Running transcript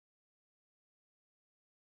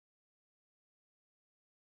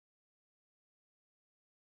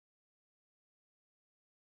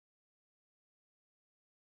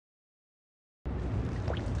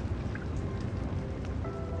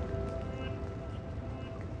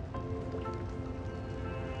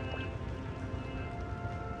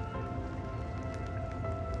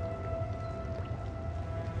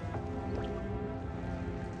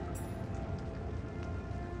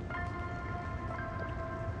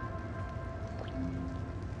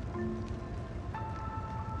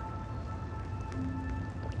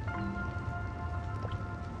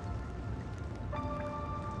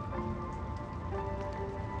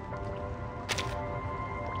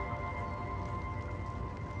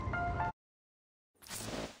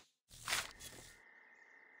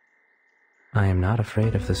I am not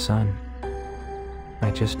afraid of the sun.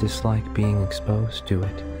 I just dislike being exposed to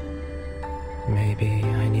it. Maybe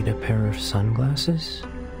I need a pair of sunglasses?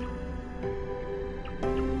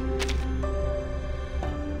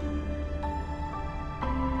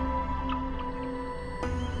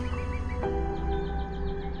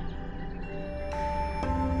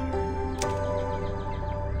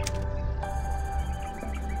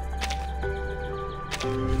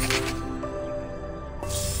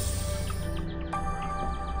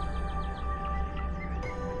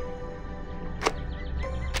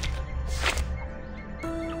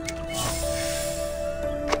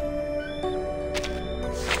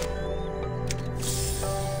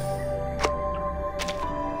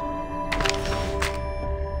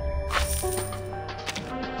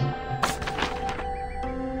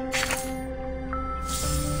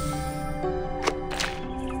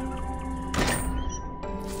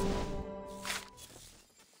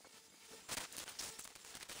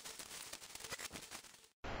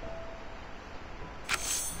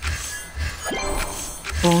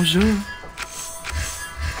 Bonjour.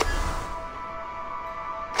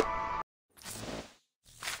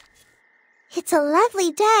 It's a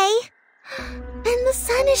lovely day, and the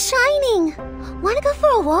sun is shining. Want to go for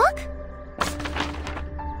a walk?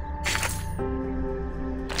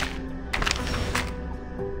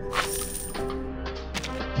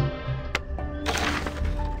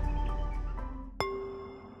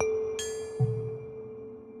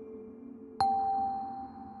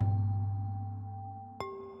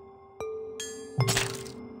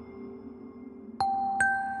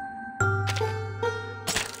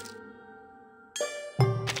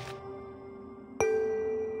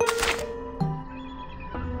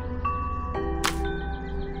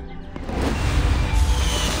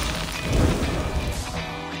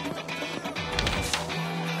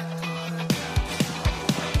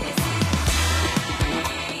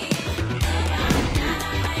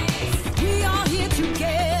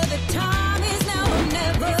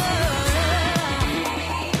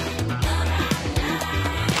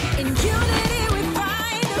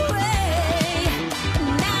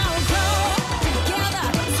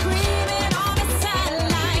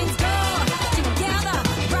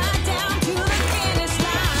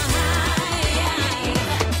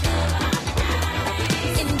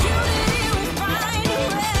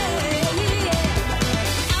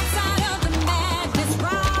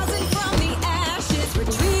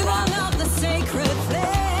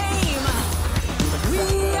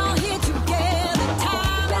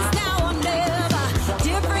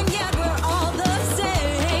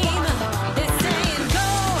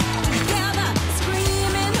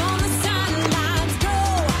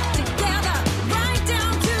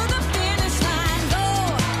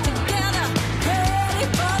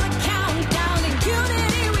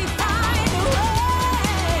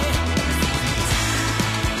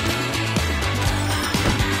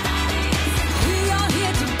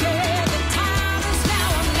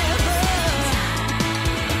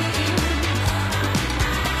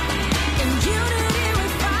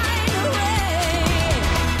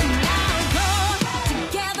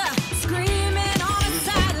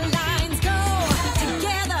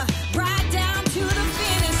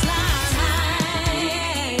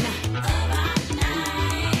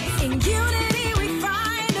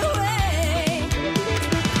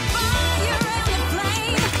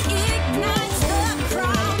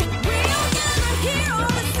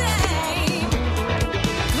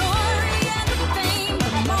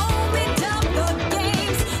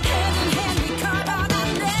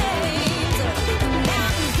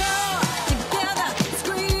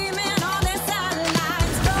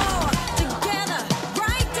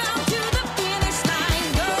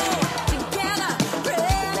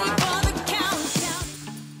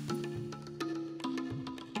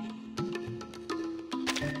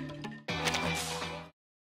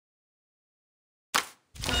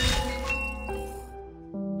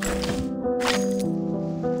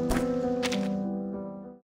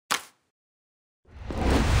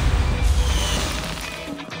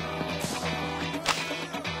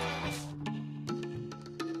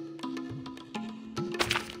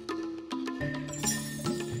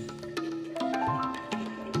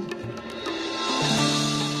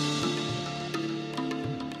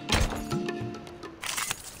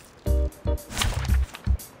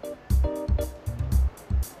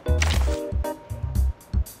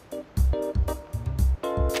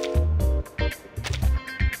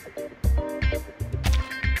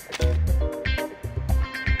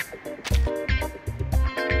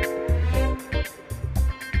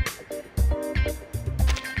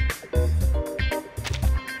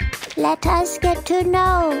 Let us get to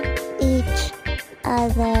know each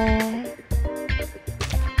other.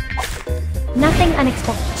 Nothing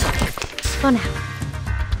unexpected. For now.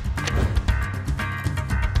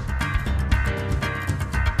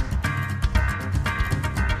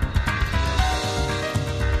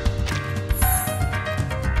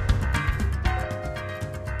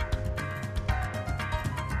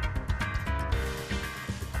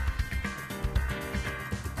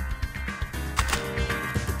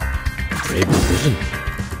 Brave decision.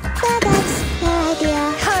 That's your idea.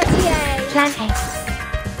 Cartier! Plan A.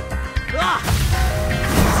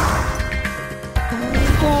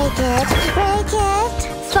 Break it, break it.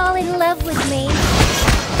 Fall in love with me.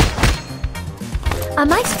 A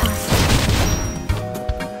mice party.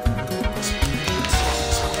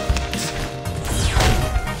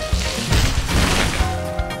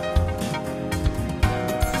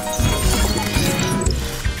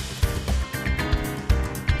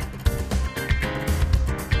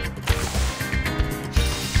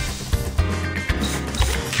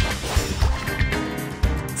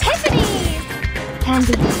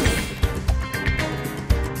 Candy.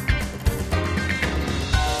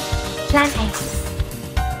 Plan A.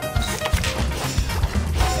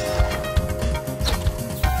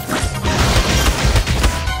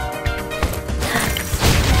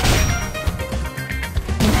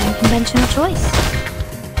 An unconventional choice.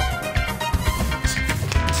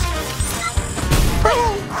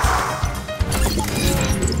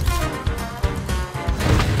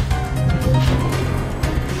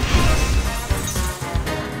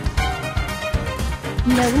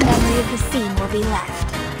 No memory of the scene will be left.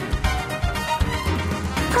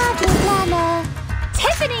 Party planner.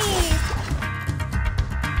 Tiffany's!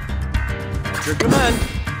 Your command.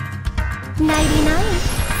 99.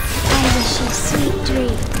 I wish you sweet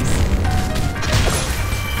dreams.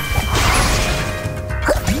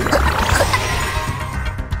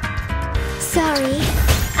 Sorry,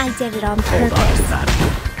 I did it on purpose. Hold on to that.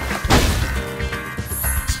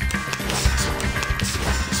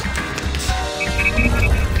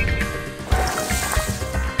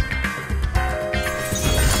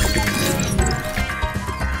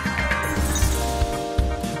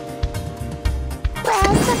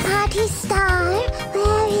 Where's the party star?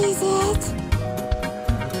 Where is it?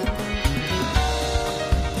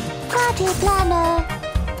 Party planner.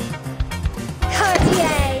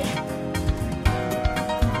 Cartier!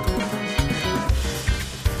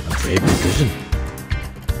 Brave decision.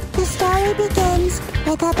 The story begins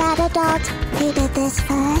with a bad adult who did this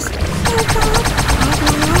first. Oh God, at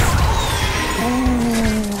last.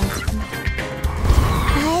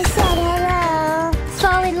 I said hello.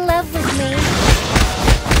 Fall in love with me.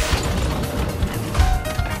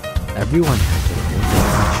 Everyone has their own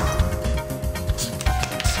definition.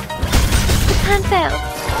 The plan failed.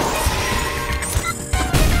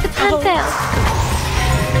 The plan failed.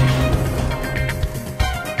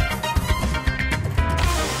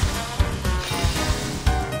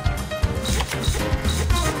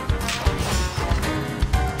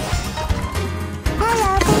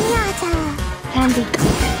 Hello, Pinata. Candy.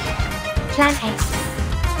 Plan A.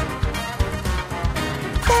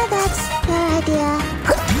 So that's your idea.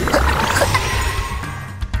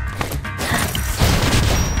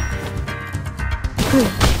 3,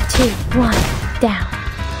 2, 1, down.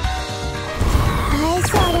 I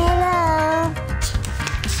said hello.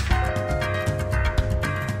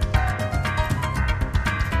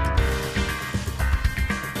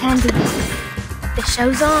 Candy. The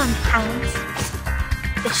show's on, hounds.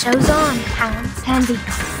 The show's on, hounds. Candy.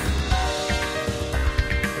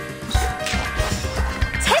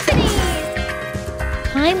 Tiffany's!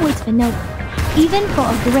 Time waits for no one, even for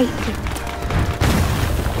a great people.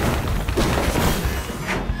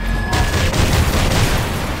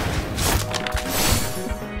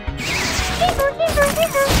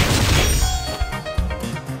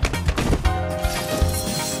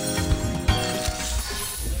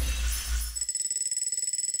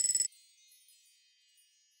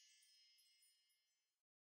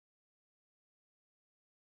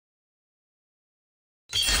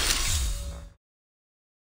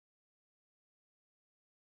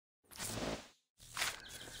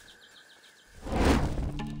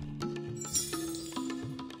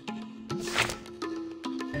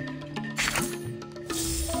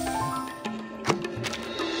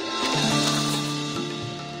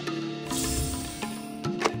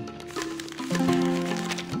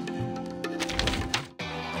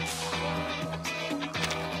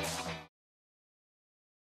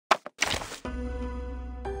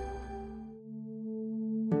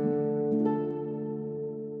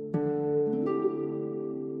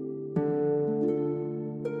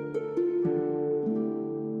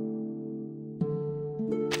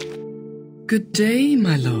 Good day,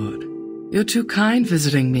 my lord. You're too kind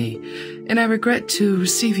visiting me, and I regret to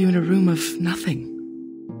receive you in a room of nothing.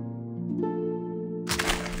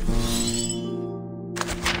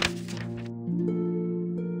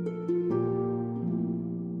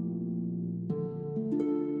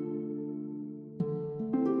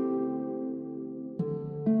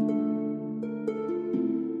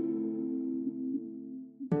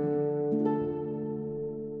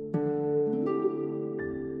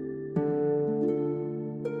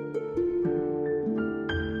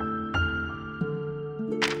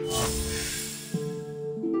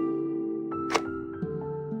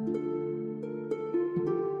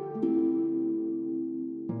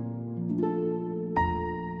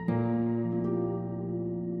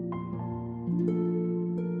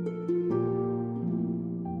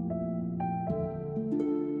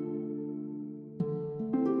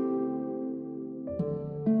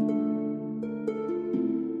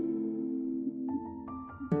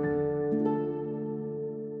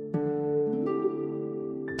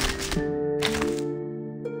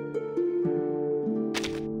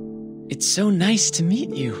 It's so nice to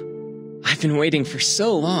meet you. I've been waiting for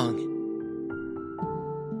so long.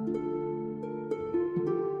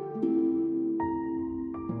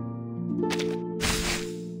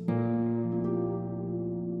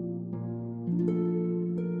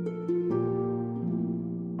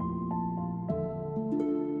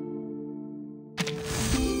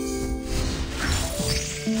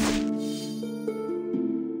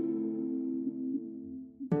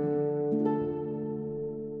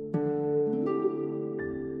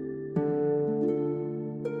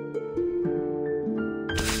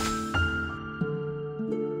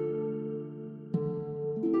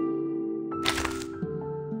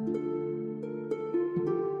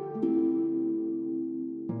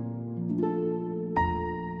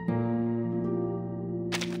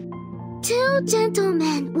 Two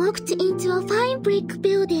gentlemen walked into a fine brick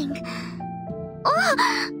building.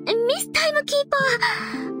 Oh, Miss Timekeeper!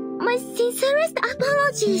 My sincerest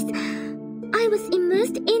apologies. I was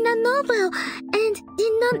immersed in a novel and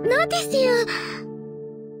did not notice you.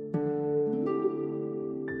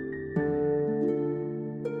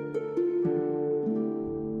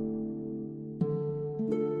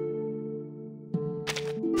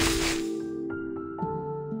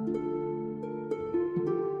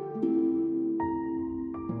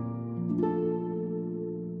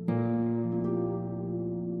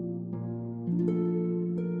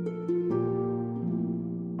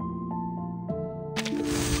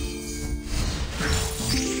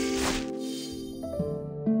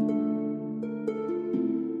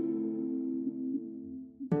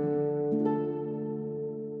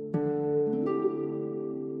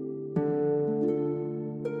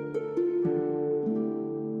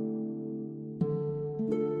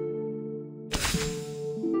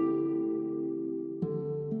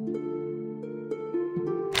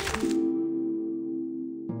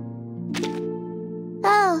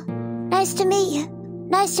 Oh, nice to meet you.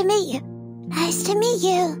 Nice to meet you. Nice to meet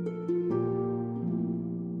you.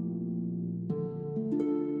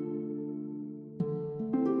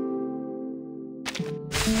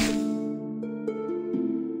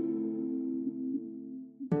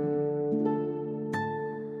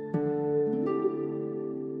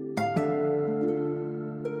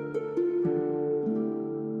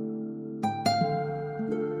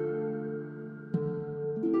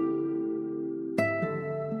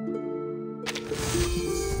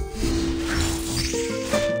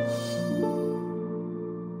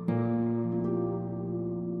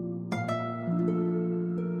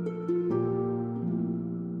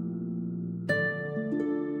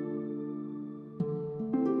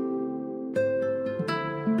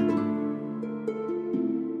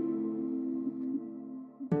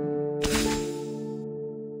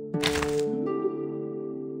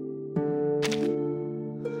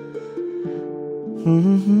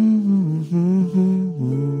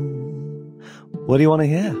 What do you want to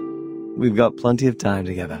hear? We've got plenty of time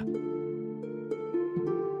together.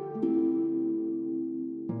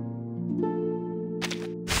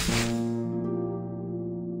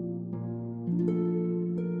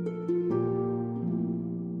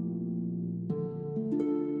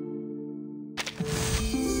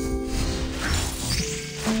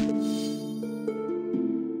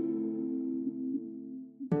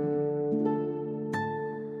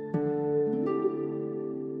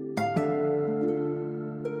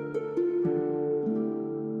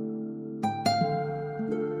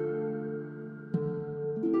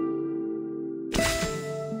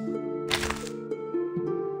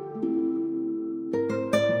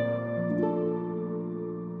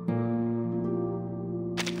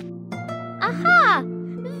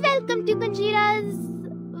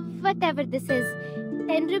 whatever this is.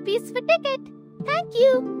 10 rupees for ticket. Thank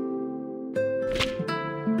you.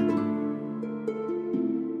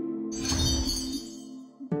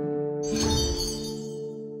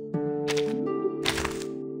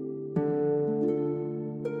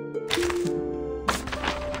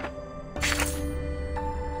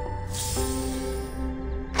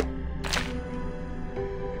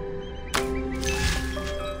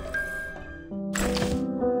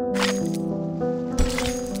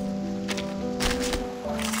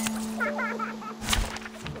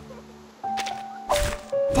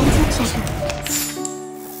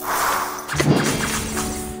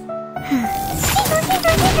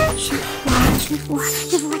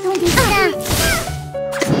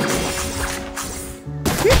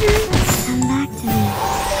 Come back to me.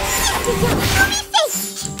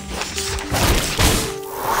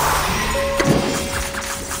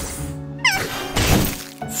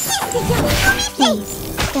 Please,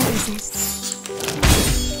 don't resist.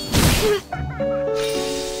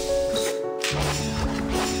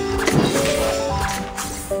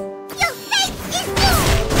 Your fate is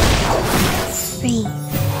doomed!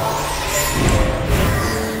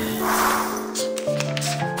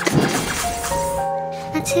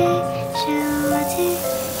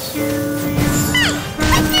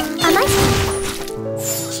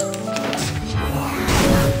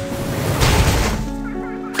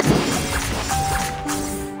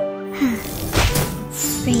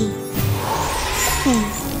 Breathe. Breathe.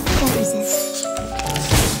 Please, don't resist.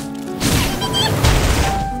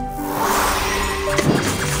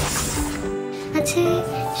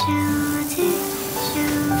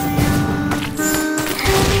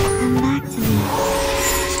 Come back to me.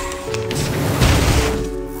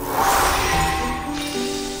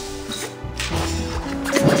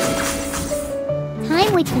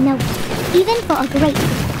 Time waits for no one, even for a great.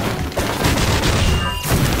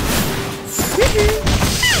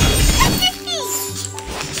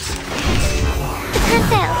 Can't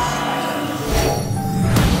fail.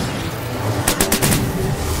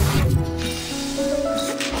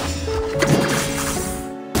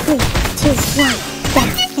 3, 2, 1,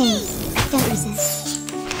 down. Please, don't resist.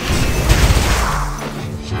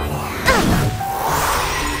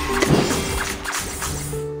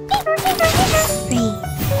 Breathe.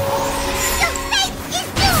 Your fate is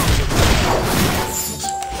doomed!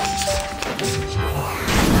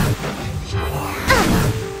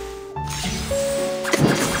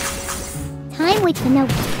 Time waits for no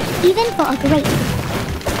one, even for a great.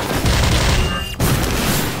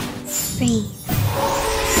 Breathe.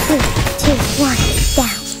 3, 2, 1,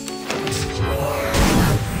 down.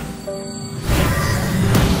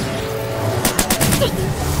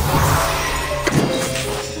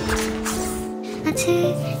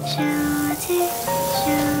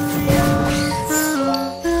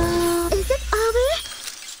 Is it over?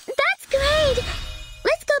 That's great!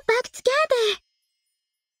 Let's go back together!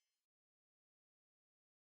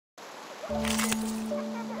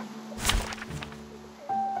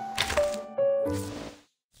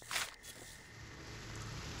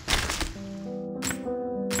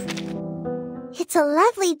 It's a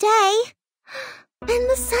lovely day. And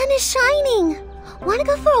the sun is shining. Wanna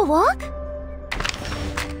go for a walk?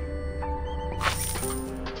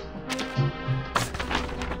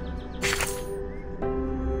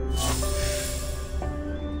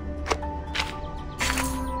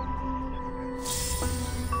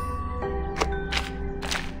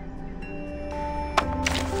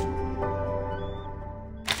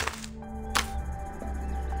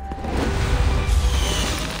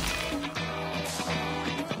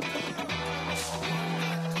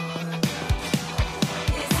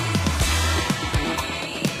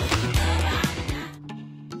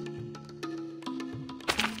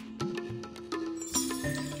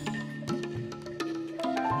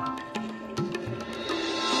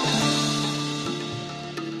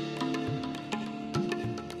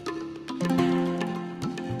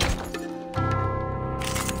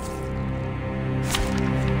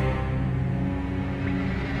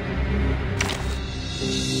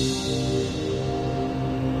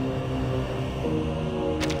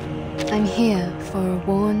 I'm here for a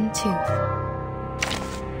worn tooth.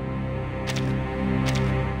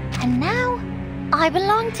 And now, I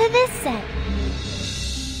belong to this set.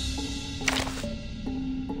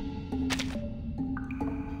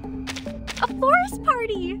 A forest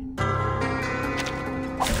party!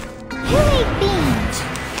 Who ate beans?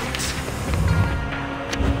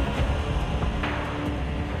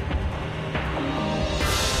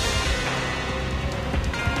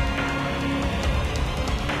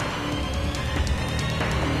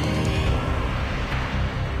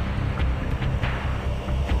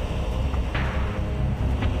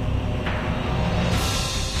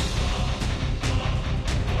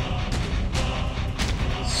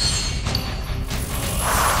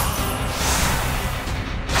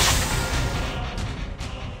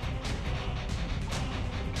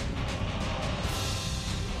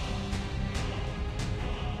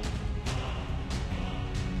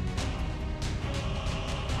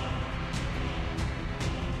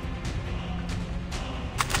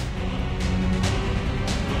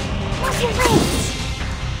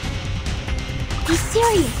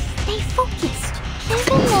 serious. Stay focused.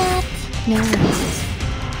 Isn't that... No worries.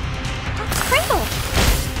 That's Pringle.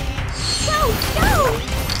 Go, go!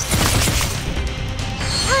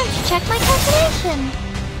 Time to check my calculation.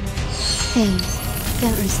 Pain.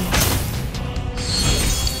 Don't resist.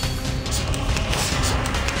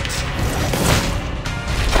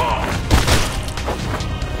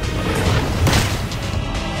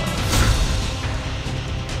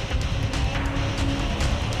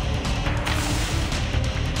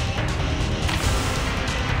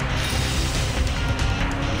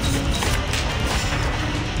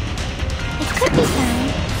 Could be found.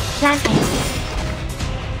 Plan A.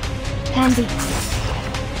 Plan B.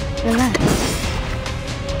 Relax.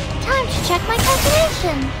 Time to check my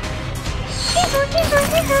calculation. Hee-hoo, hee-hoo,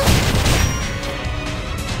 hee-hoo.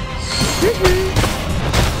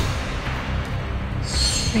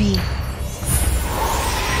 Breathe.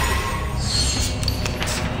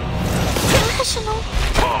 Professional.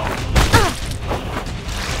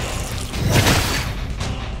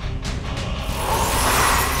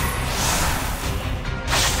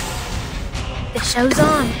 The show's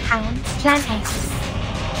on, Hound. Plan A.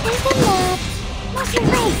 Isn't that... not a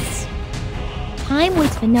race? Time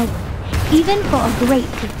waits for no one, even for a great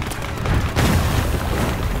feat.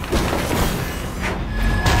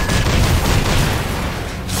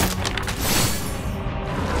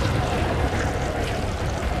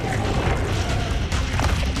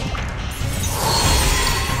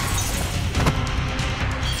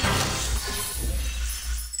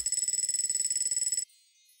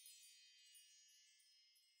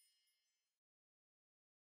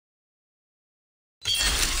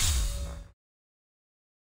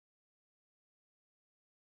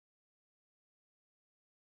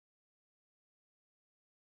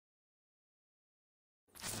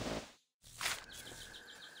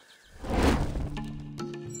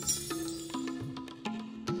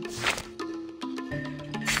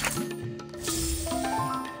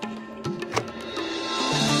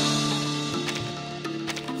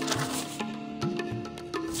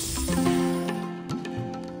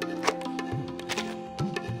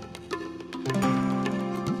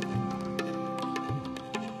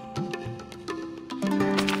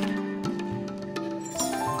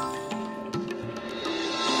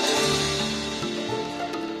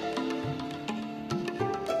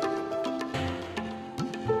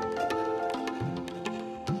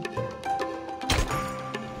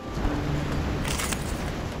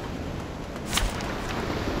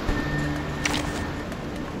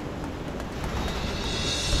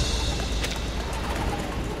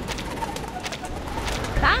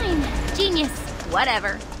 Fine. Genius.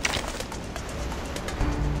 Whatever.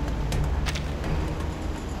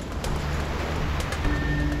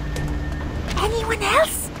 Anyone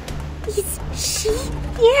else? Is she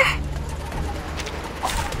here?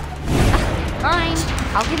 Fine.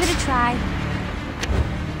 I'll give it a try.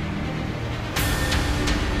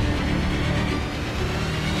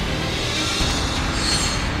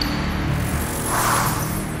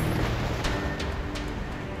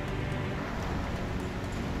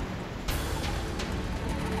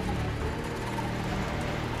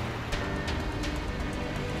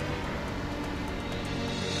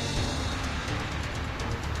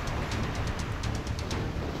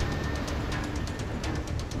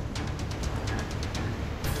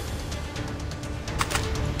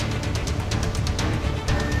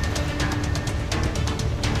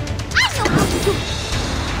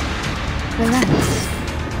 Relax.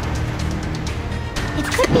 It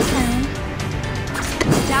could be found.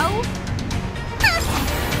 No?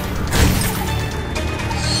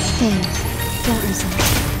 Pain. Don't resist.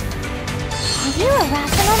 Are you a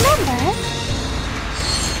rational member?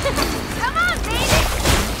 Come on, baby!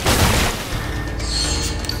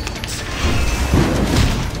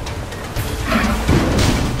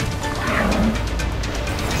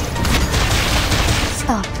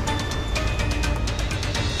 Stop.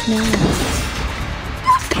 No worries.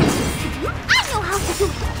 I know how to do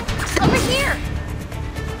it! Over here!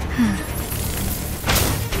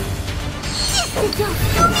 This don't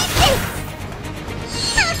do me this!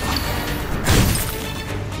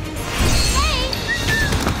 Hey!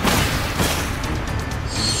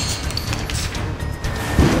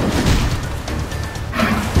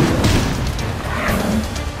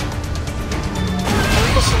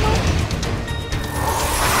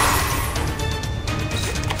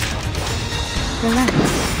 Relax.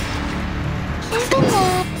 Isn't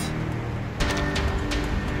that...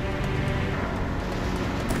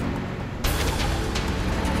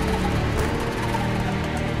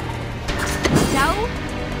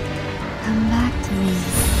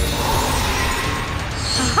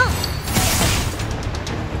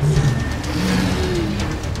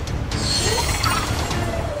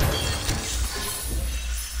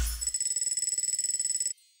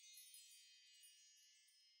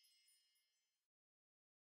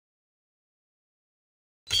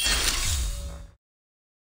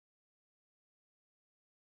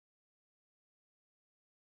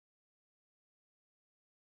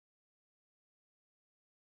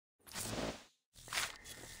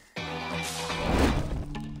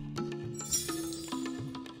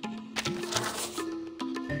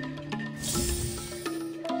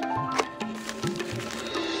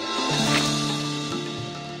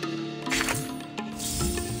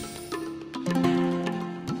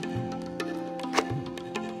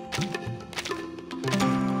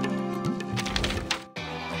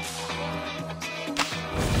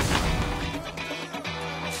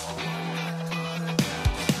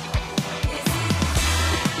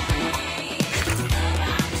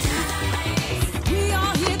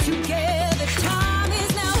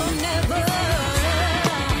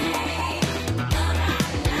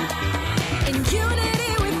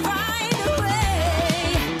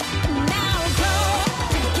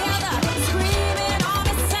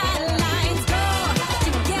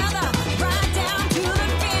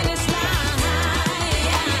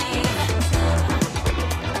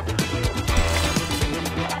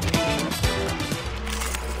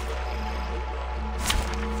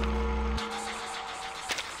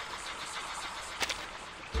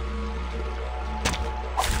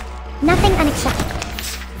 Nothing unacceptable.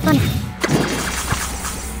 For now.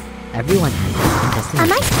 Everyone has their own Am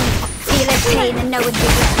destination. I feel its pain and know its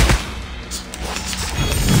regret?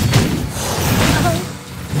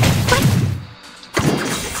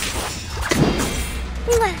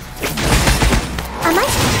 Am I?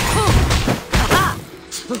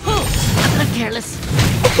 I'm not careless.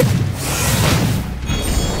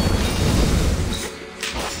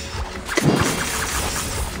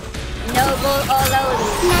 Noble or lowly,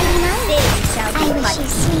 sin shall be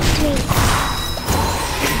punished. Sweet dreams.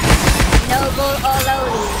 Noble or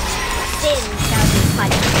lowly, sin shall be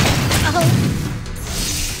punished.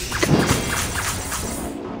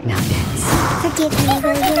 Now dance. Forgive me,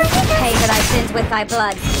 will you? Pay for thy sins with thy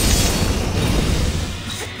blood.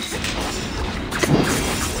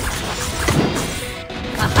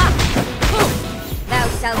 Thou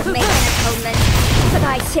shalt make an atonement for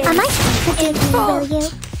thy sins. Am I? Forgive me, will you?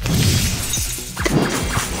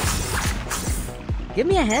 Give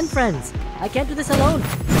me a hand, friends. I can't do this alone.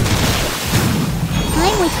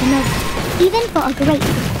 I'm with the noble, even for a great.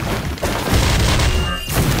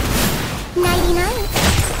 99.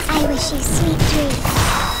 I wish you sweet dreams.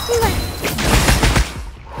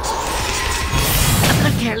 I'm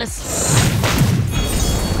not careless.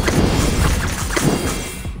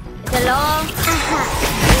 The law is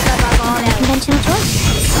above all else. Conventional choice.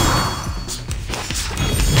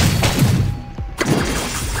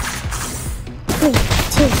 Three,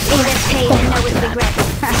 two, one. This pain and know its regret.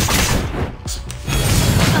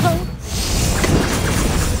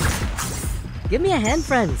 Give me a hand,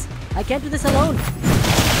 friends. I can't do this alone.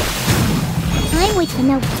 I'm with the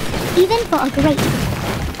noble, even for a great.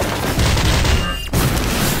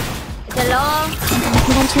 The law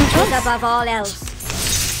conventional choice is above all else.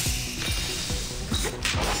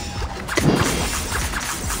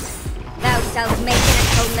 Thou shalt make an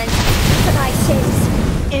atonement for thy sins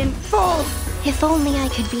in full. If only I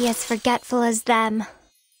could be as forgetful as them.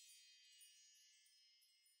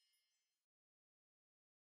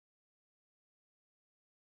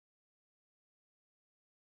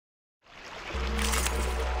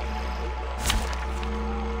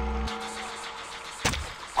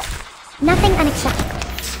 Nothing unacceptable.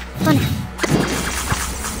 For now.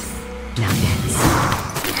 Now dance.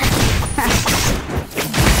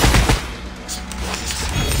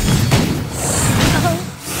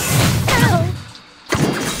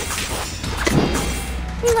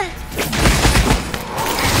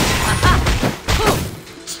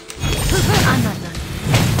 I'm not done.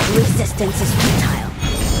 Resistance is futile.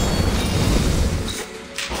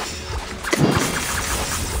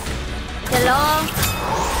 The law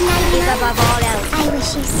is above all else. I wish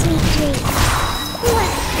you sweet dreams.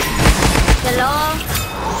 The law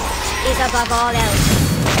is above all else.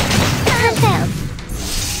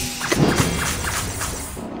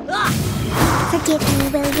 Forgive me,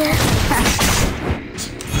 will you?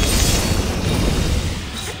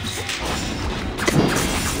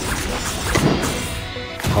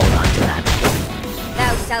 Hold on to that.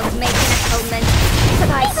 Thou shalt make an atonement for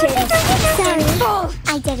thy sins. Sorry, I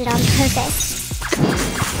did it on purpose.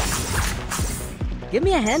 Give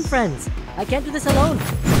me a hand, friends. I can't do this alone.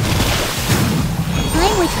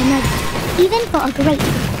 I'm with the noble, even for a great.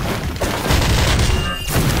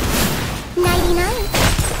 99.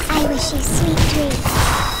 I wish you sweet dreams.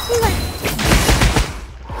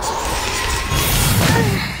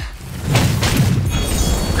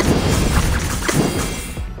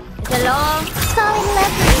 The law fall in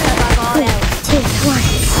love with you above all else. 3, 2, 1,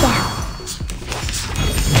 down.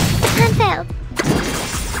 Time failed.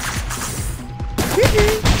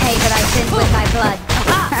 Pay for thy sins with thy blood.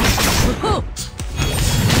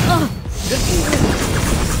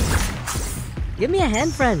 Give me a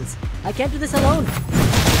hand, friends. I can't do this alone.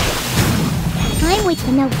 I'm with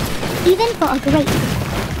the noble, even for a great.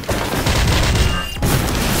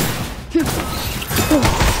 3, 2,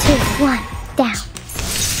 1, down.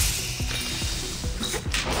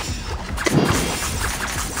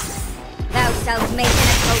 Thou shalt make an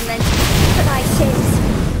atonement for thy sins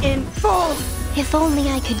in full. If only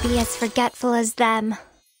I could be as forgetful as them.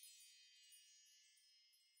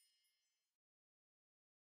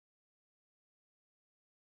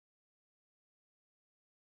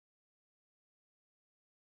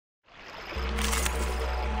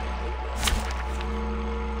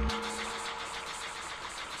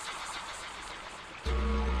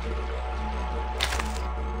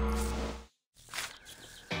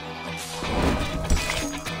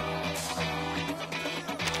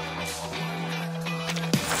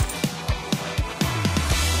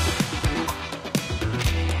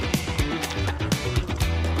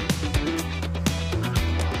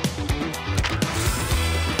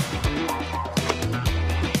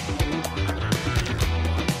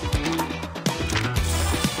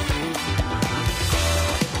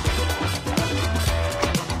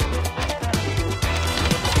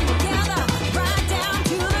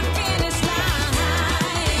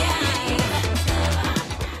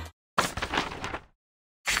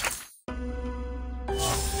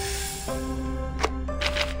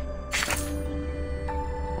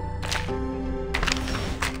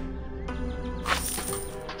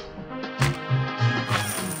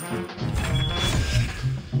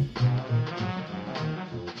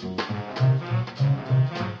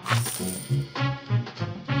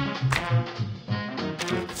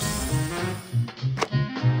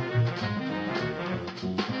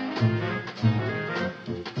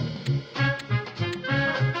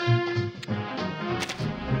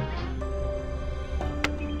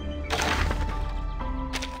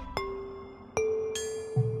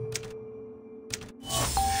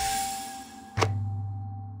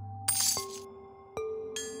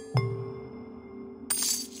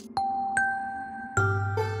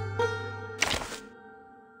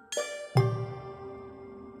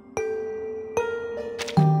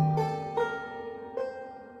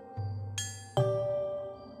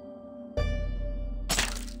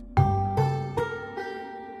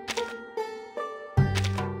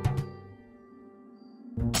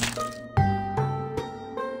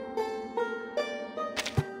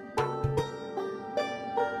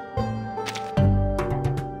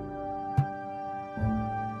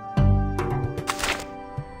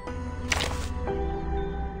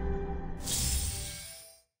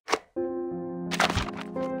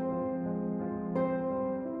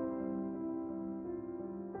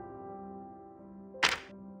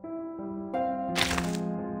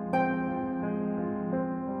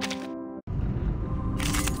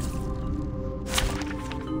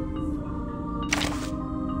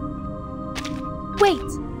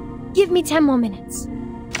 Wait! Give me 10 more minutes.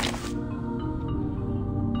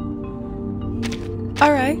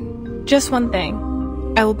 Alright, just one thing.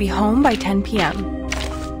 I will be home by 10 p.m. Time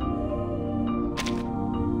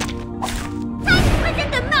to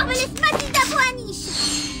present the marvelous Matilda Boanish!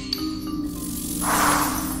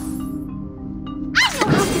 I know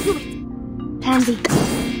how to do it! Plan B.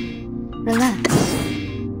 Relax.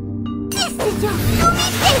 This is your new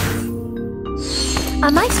mistake! A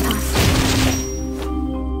mice pass.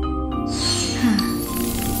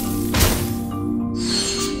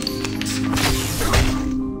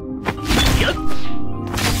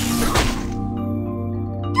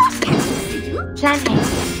 Plan A.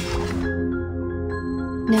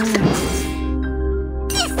 No worries.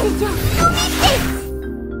 This is your new mistake!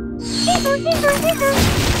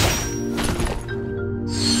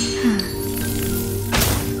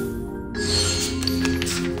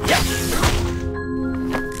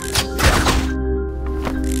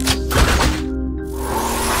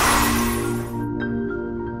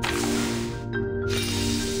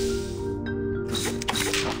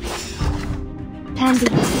 Plan B.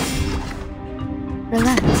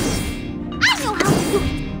 Relax. I know how to do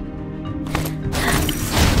it!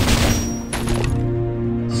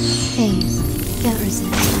 Phase. Don't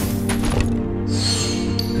resist.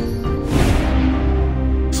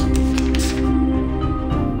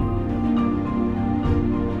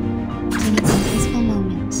 We need some peaceful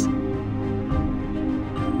moments.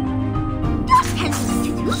 Don't tell me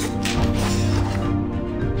what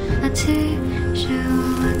to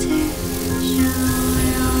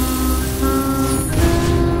do!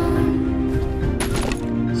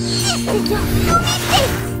 This is your new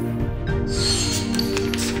mistake!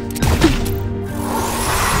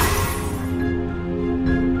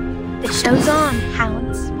 The show's on,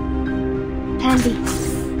 hounds. Plan B.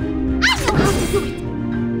 I know how to do it!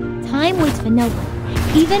 Time waits for no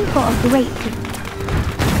one, even for a great people.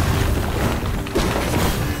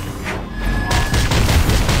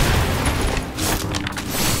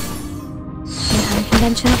 An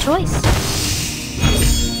unconventional choice.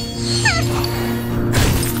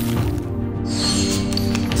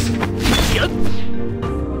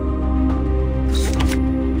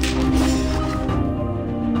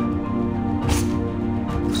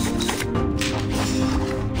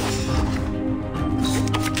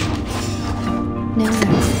 No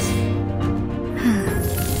worries.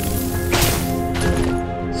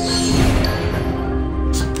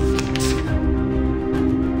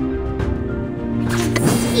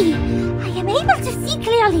 See, I am able to see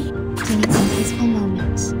clearly! We need some peaceful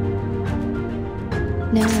moments.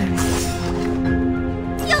 No worries.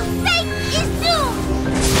 Your fate is doomed!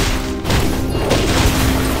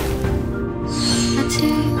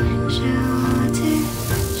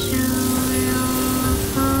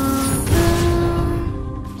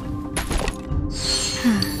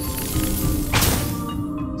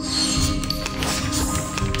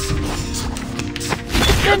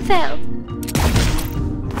 Plan failed.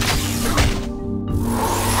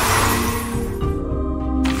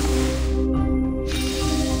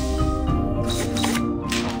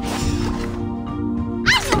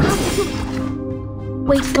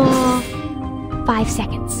 Wait for 5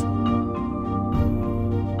 seconds.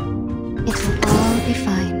 It will all be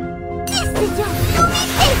fine. This is your new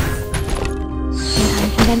mistake! An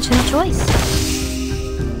unconventional choice.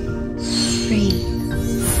 Breathe.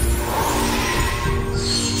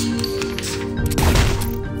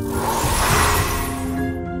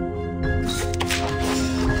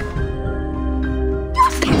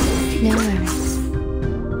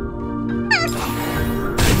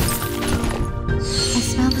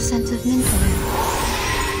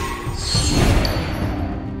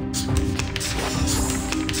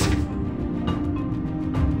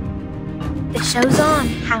 show's on,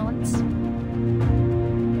 hounds.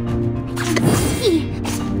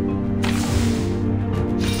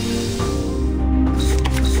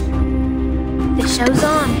 The show's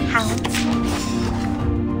on, hounds.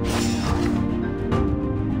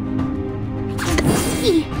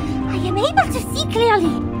 I am able to see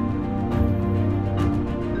clearly.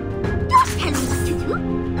 Don't tell me what to do.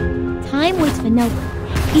 Time waits for no one,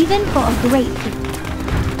 even for a great people.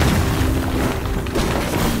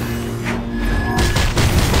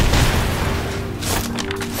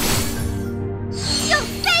 Your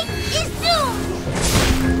fate is doomed.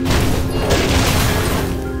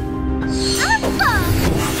 Alpha!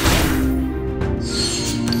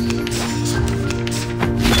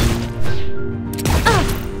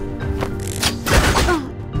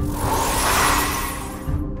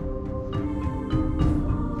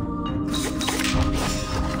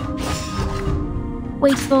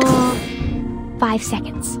 Wait for 5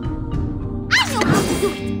 seconds. I know how to do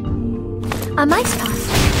it. A mice pass.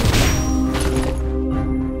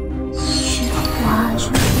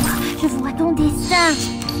 Je vois ton destin.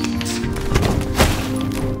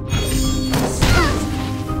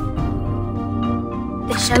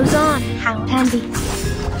 The show's on, hound. Plan B.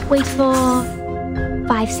 Wait for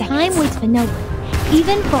 5 seconds. Time waits for no one,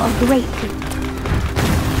 even for a great people.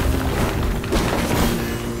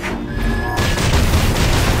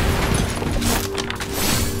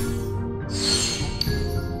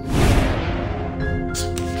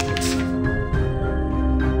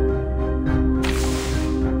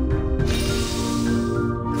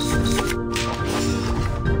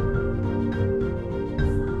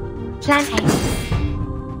 Plan A.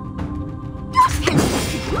 Don't tell me what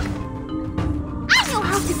to do. I know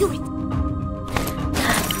how to do it.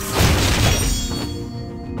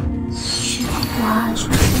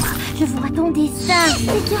 Je vois ton destin.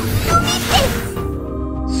 C'est dur.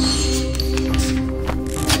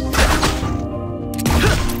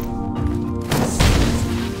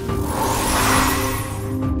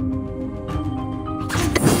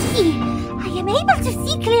 I am able to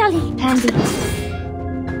see clearly. Plan B.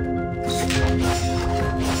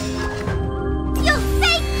 Your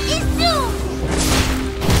fate is doomed.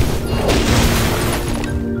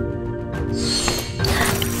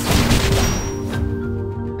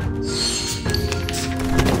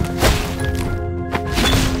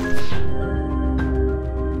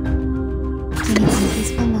 We need some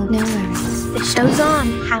peaceful mode. No worries. The show's on,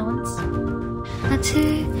 hounds.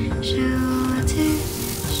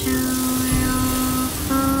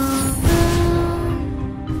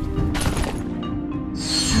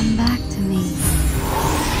 Come back to me.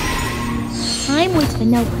 Time waits for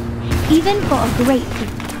no one, even for a great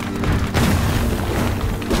people.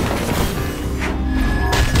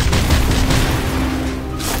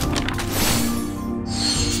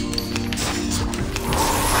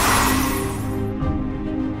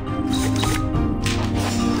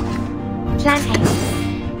 Plan A.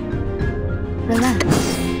 Relax.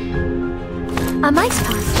 A mice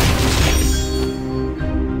pass.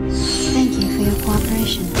 Thank you for your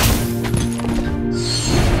cooperation.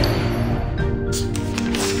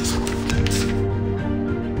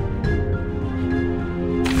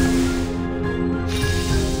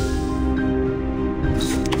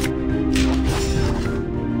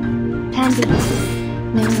 Plan B.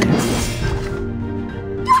 No worries.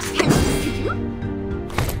 Don't tell me what to do.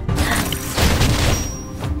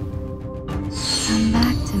 Come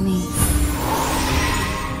back to me.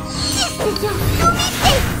 C'est dur.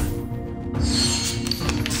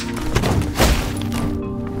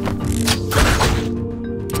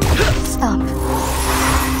 Stop.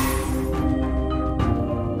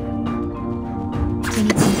 We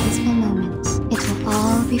need some peaceful moments. It will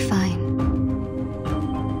all be fine.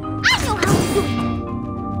 I know how to do it.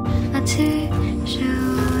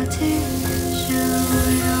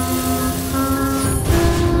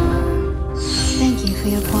 Thank you for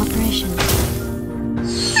your cooperation.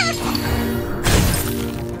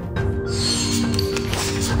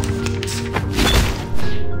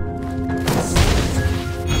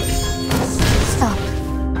 Stop.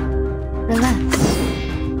 Relax.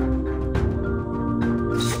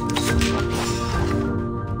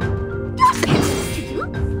 Don't tell me what to do.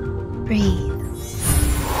 Breathe.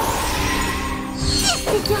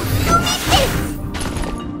 C'est dur.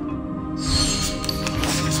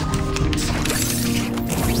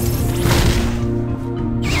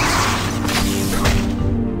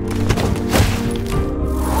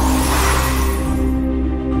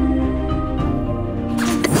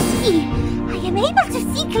 I am able to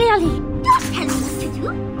see clearly. Don't tell me what to do.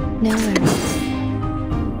 No worries.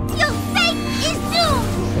 Your fate is doomed.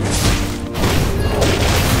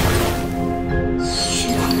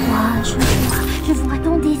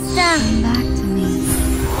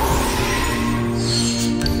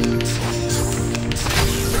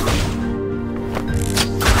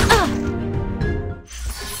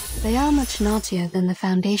 much naughtier than the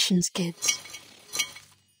Foundation's kids.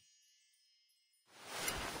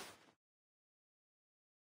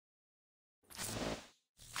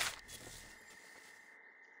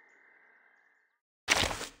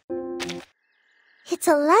 It's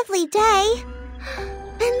a lovely day.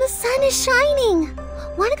 And the sun is shining.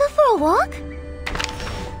 Wanna go for a walk?